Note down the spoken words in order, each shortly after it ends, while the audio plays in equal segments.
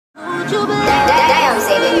Damn,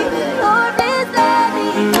 say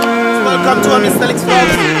Welcome to our Mystelics vlog.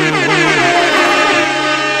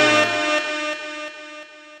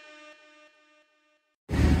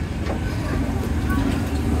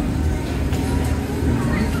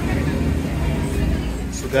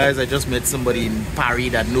 Guys, I just met somebody in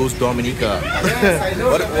Paris that knows Dominica. Yes, I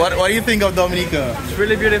know. What do you think of Dominica? It's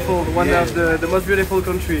really beautiful. One of the most beautiful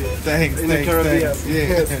countries in the Caribbean.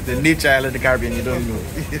 Yes. The nature island of the Caribbean, you don't know.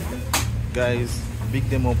 Guys, big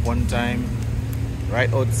them up one time, right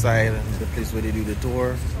outside the place where they do the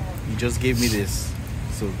tour. He just gave me this,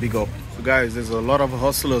 so big up. So guys, there's a lot of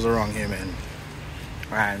hustlers around here, man,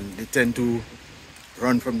 and they tend to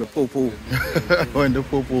run from the popo when the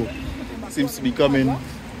popo seems to be coming.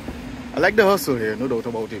 I like the hustle here, no doubt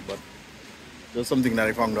about it, but just something that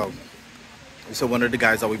I found out. So one of the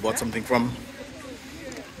guys that we bought something from,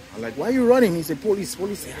 I'm like, why are you running? He said, police,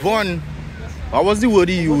 police. One, what was the word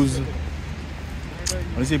he used?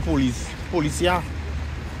 I say police, policia.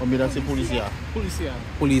 Or maybe I say policia. Policia.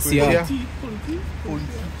 Policia.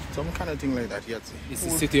 Some kind of thing like that, yeah. It's the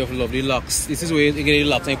city of love, the locks. This is where you get the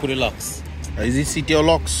locks and you put the locks. Is it city of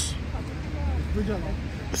locks?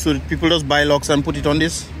 So people just buy locks and put it on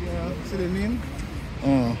this? Yeah, see the name?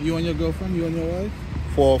 You and your girlfriend, you and your wife?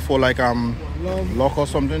 For like Love. lock or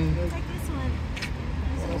something? Like this one.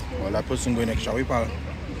 Well, that person going extra way, pal.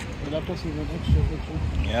 That person went extra.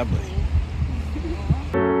 Yeah, boy.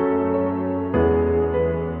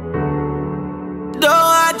 Though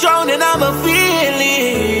I drown in my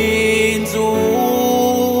feelings,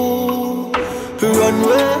 ooh, run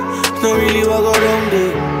away, not really what go down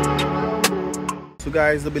there. So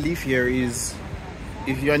guys, the belief here is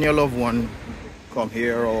if you and your loved one come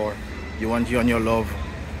here, or you want you and your love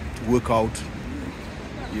to work out,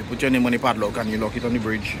 you put your name on the padlock and you lock it on the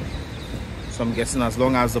bridge. So I'm guessing as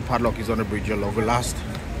long as the padlock is on the bridge, your love will last.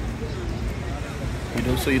 You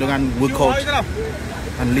know, so you don't work out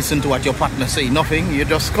and listen to what your partner say. Nothing. You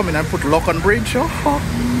just come in and put lock on bridge.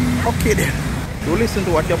 Oh, okay then. Don't listen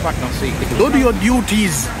to what your partner say. Don't do your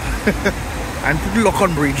duties and put lock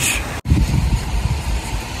on bridge.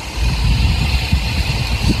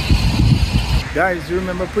 Guys, you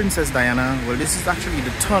remember Princess Diana? Well, this is actually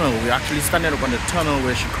the tunnel. We're actually standing up on the tunnel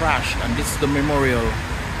where she crashed, and this is the memorial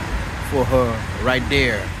for her right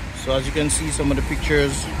there. So as you can see, some of the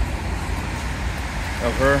pictures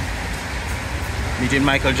of her meeting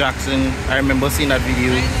Michael Jackson. I remember seeing that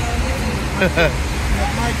video.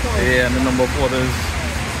 Yeah, and the number of others.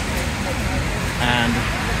 And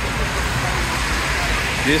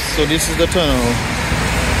this is the tunnel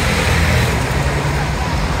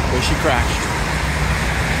where she crashed.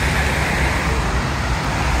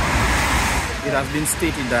 It has been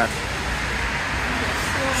stated that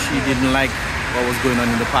she didn't like what was going on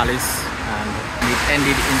in the palace, and it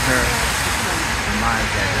ended in her demise.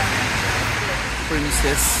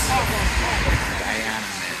 Princess Diana.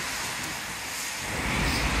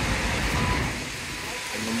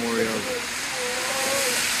 A memorial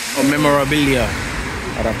or memorabilia,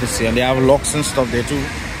 I'd have to say, and they have locks and stuff there too.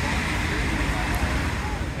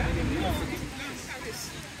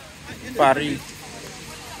 Paris.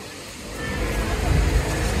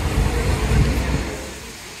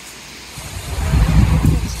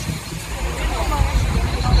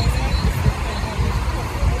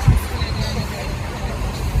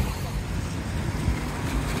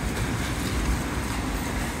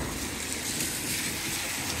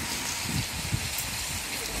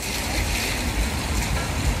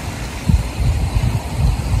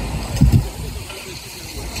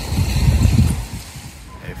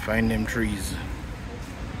 Find them trees.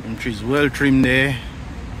 Them trees well trimmed there.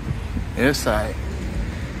 Yes,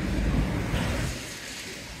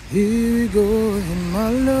 here we go in my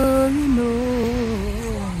love, you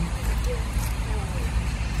know.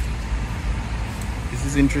 This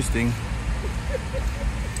is interesting.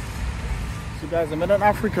 So guys, I met an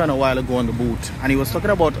African a while ago on the boat, and he was talking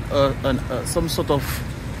about some sort of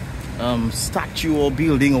statue or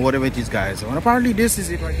building or whatever it is, guys. And apparently this is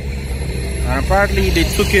it right here. And apparently they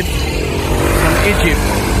took it from Egypt.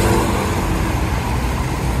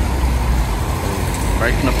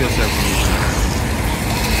 Brighten up yourself.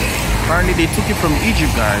 Apparently they took it from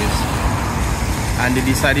Egypt, guys, and they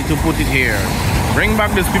decided to put it here. Bring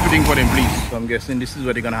back this people thing for them, please. So I'm guessing this is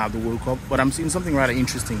where they're gonna have the World Cup. But I'm seeing something rather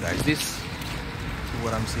interesting, guys. This is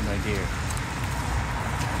what I'm seeing right here.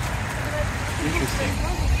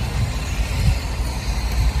 Interesting.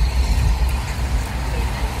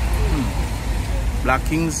 Black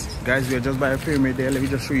Kings, guys, we are just by a pyramid there. Let me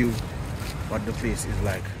just show you what the place is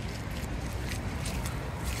like.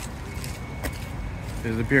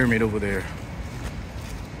 There's a pyramid over there.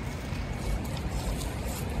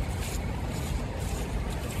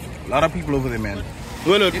 lot of people over there, man.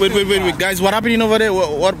 Wait, guys, what happening over there?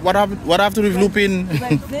 What happened? What happened with Lupin?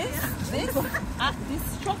 Like this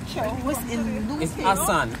structure was in Lupin. It's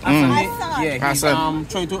Hassan. Yeah, he's Hassan.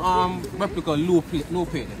 trying to replica Lupin.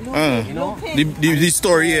 You know? The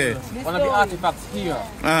story, yeah. One of the artifacts here.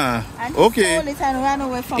 And he Okay. stole it and ran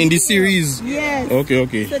away from In the here. series. Yes.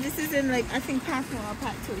 Okay. So this is in like I think part 1 or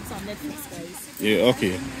part 2. It's on Netflix, guys. Yeah,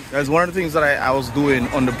 okay. Guys, one of the things that I was doing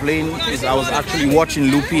on the plane is I was actually watching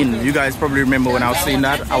Lupin. You guys probably remember when I was saying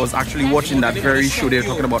that. I was actually watching that very show they're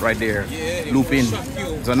talking about right there. Lupin.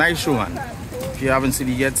 It's a nice show, man. If you haven't seen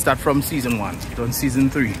it yet, start from season 1. It's on season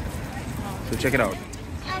 3. So check it out.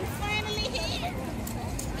 I'm finally here.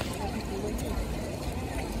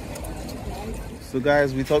 So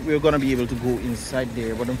guys, we thought we were going to be able to go inside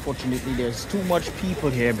there, but unfortunately there's too much people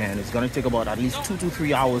here, man. It's going to take about at least 2 to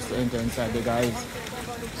 3 hours to enter inside there, guys.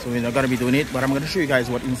 So we're not going to be doing it, but I'm going to show you guys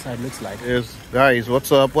what inside looks like. Yes, guys,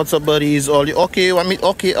 what's up, buddies? All you okay?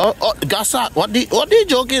 Okay, Gasa, what the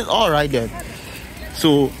joke is? All right then.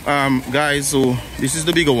 So guys, so this is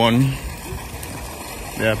the bigger one.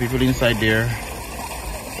 There are people inside there.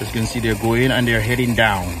 As you can see, they're going and they're heading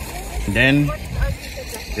down. And then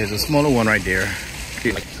there's a smaller one right there.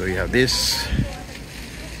 Okay, so you have this,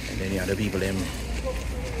 and then you have the people in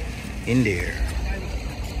there.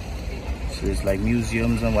 So it's like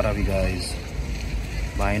museums and what have you, guys,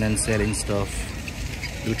 buying and selling stuff.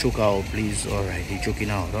 Do choke out, please. All right, you're choking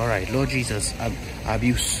out. All right, Lord Jesus,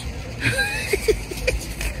 abuse.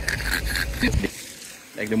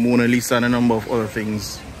 Like the Mona Lisa and a number of other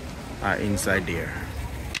things are inside there.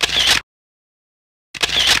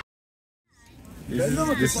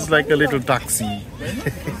 This is like a little taxi.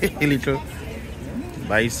 A little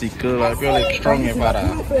bicycle. I feel like strong para.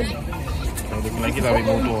 Looking like it have a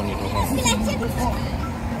motor on it or something.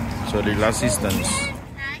 So little assistance.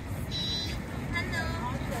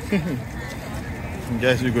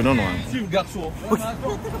 Guys, you go on one. Video.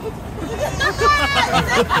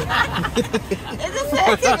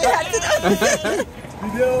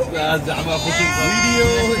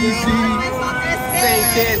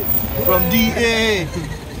 From DA.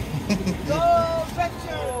 Go,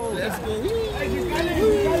 Petro. Let's go. I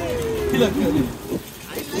like this.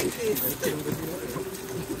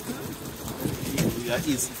 We are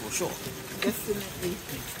easy for sure. Definitely.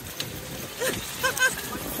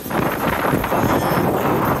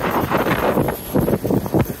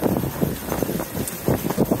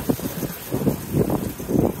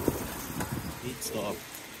 Stop.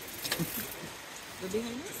 The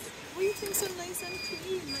behind us? Why you think so nice and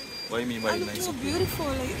clean? Like, What do you mean by and nice? so beautiful.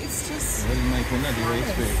 Like it's just. Well, my phone not the right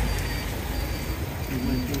spec.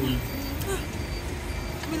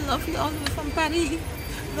 We love you all the way from Paris,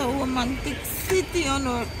 the romantic city on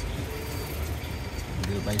earth.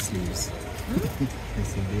 They'll buy sleeves. They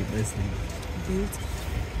say they'll buy sleeves.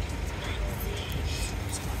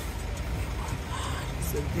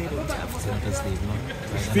 Je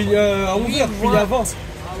finis à 11h, je finis avant. Tu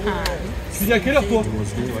finis à quelle heure toi?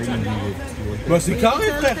 Bah c'est carré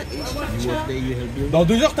frère. Dans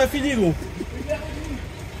 2 heures t'as fini gros.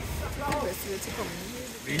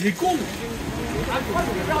 Mais il est con.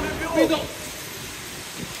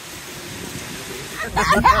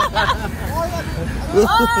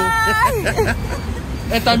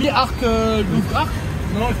 Eh t'as mis arc, look arc?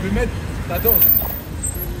 Non je vais mettre. Attends.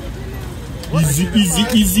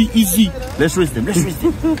 Easy. Let's raise them.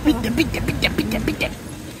 Beat them.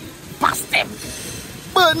 Pass them.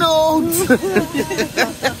 Burnout.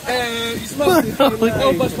 Ismaël,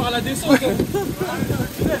 on passe par la descente.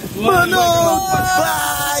 Burnout.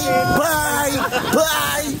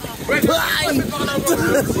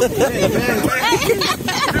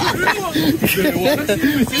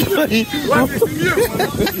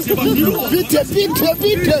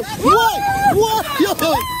 Beat them. What? Yo.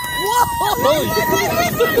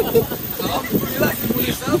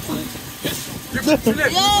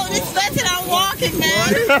 Yo, this is better than walking, man.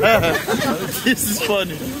 This is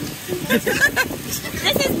funny. This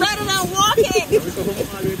is better than walking.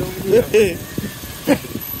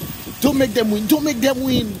 Don't make them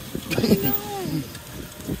win.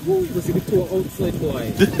 Whoa, was it the poor outside boy?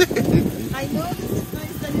 I know this is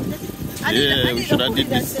nice. I need should a have hoodie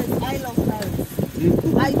did that this. says I love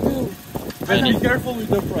life. I do. But be careful with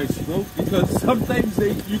the price, bro, because sometimes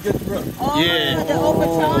you get rough. Oh, Yeah. the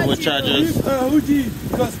overcharges. If a hoodie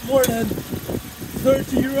costs more than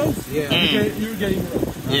 30 euros, you're getting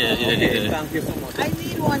rough. Yeah. Thank you so much. I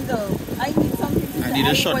need one though. I need something to I say need a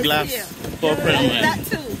was shot glass here. for a friend, man. That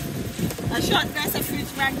too. A shot glass, a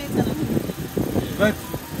fridge magnet, and a hoodie. But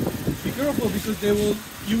be careful because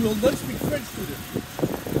you will not speak French to them.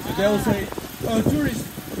 So they will say, tourist,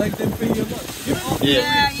 like them pay your money.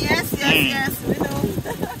 Yeah, yes, we know.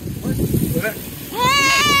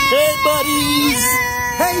 Hey buddies!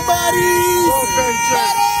 Hey buddies!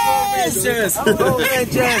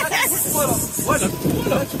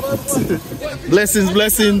 Blessings,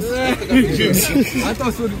 blessings.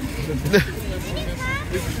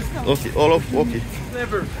 Okay, all of okay.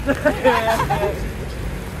 Never.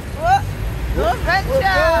 Go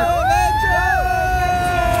venture!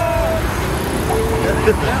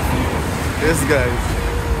 Yes, guys.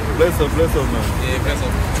 Bless up, man. Yeah, bless up.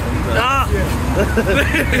 Ah!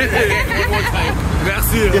 One more time.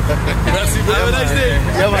 Merci. Merci. Have a nice day.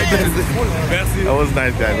 Yeah, my best. Merci. That was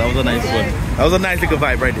nice, guys. That was a nice one. That was a nice little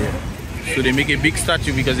vibe right there. So they make a big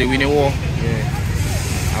statue because they win a war.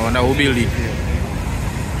 Yeah. I wonder who built it.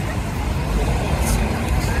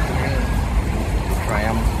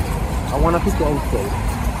 Triumph. I want to pick the outside.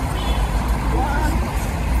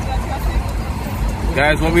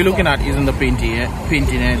 Guys, what we're looking at isn't the painting.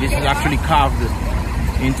 This is actually carved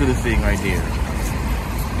into the thing right there.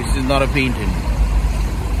 This is not a painting.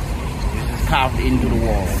 This is carved into the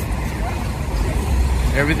wall.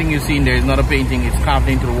 Everything you see in there is not a painting. It's carved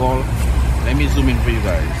into the wall. Let me zoom in for you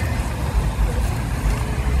guys.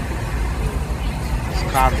 It's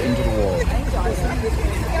carved into the wall.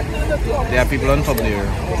 There are people on top there,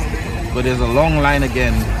 but there's a long line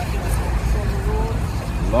again.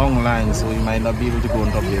 Long line, so we might not be able to go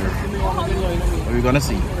on top there. But we're gonna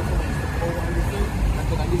see.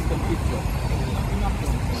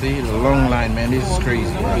 See the long line, man. This is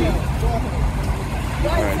crazy. Right?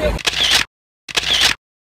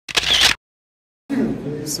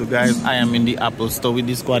 So guys, I am in the Apple store with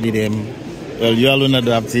the squad of them. Well, you all know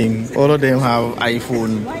that thing. All of them have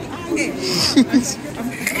iPhone.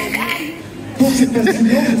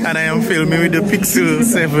 And I am filming with the Pixel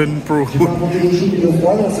 7 Pro.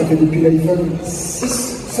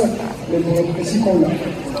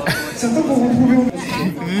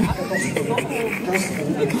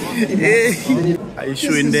 I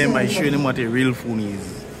showing them what a real phone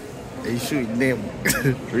is. I showing them.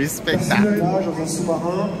 Respect that.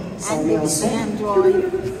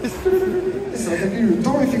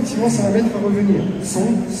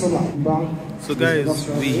 So guys,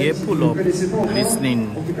 we here pull up,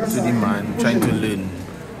 listening to the man, trying to learn.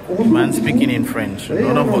 The man speaking in French.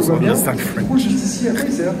 None of us understand French.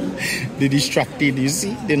 They're distracted, you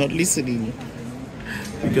see? They're not listening.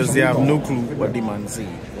 Because they have no clue what the man says.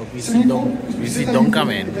 But we see don't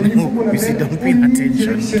come in. We see don't pay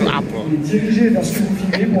attention to Apple.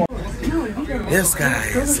 Yes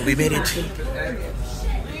guys, we made it.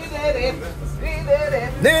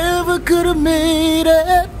 Never could have made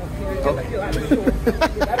it.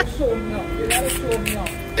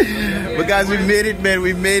 But guys, we made it, man.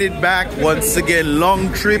 We made it back once again.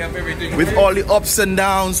 Long trip with all the ups and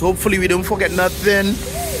downs. Hopefully we don't forget nothing.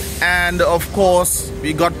 And of course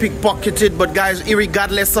we got pickpocketed. But guys,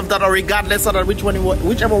 irregardless of that, or regardless of that,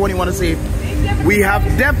 whichever one you want to say, we have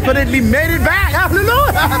definitely made it back.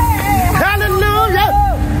 Hallelujah! Hallelujah!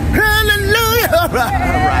 Hallelujah! All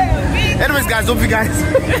right. Anyways, guys, don't forget, guys.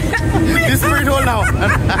 This spirit hold now.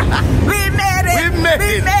 We made it! We made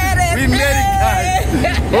it, guys.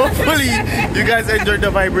 Hopefully, you guys enjoyed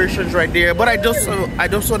the vibrations right there. But I just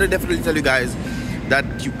want to definitely tell you guys that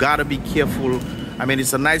you gotta be careful. I mean,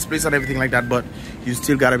 it's a nice place and everything like that, but you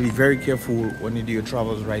still gotta be very careful when you do your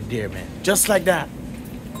travels right there, man. Just like that.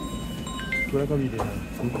 You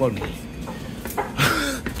call me.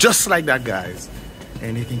 Just like that, guys.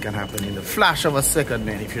 Anything can happen in the flash of a second,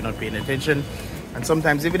 man, if you're not paying attention. And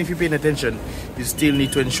sometimes, even if you're paying attention, you still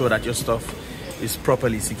need to ensure that your stuff is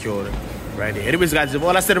properly secured right there. Anyways, guys,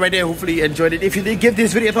 all I said right there, hopefully you enjoyed it. If you did, give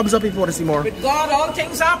this video a thumbs up if you want to see more. With God, all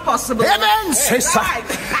things are possible. Heaven, sister.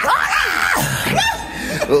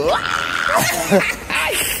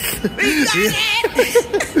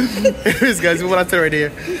 Anyways, guys, what I said right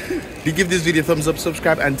there, you give this video a thumbs up,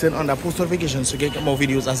 subscribe, and turn on that post notifications so you get more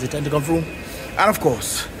videos as they tend to come through. And of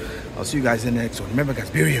course, I'll see you guys in the next one. Remember, guys,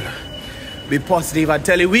 be real, be positive, and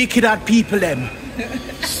tell you wicked at people them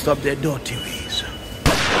stop their dirty ways.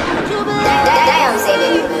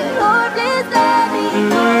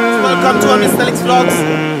 Welcome to our Mystelics vlogs.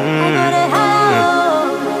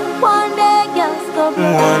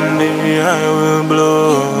 One day I will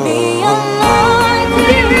blow.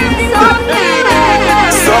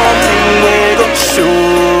 Something we gon' show.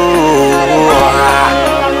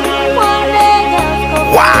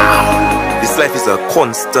 Wow, this life is a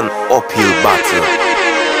constant uphill battle,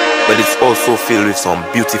 but it's also filled with some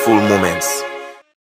beautiful moments.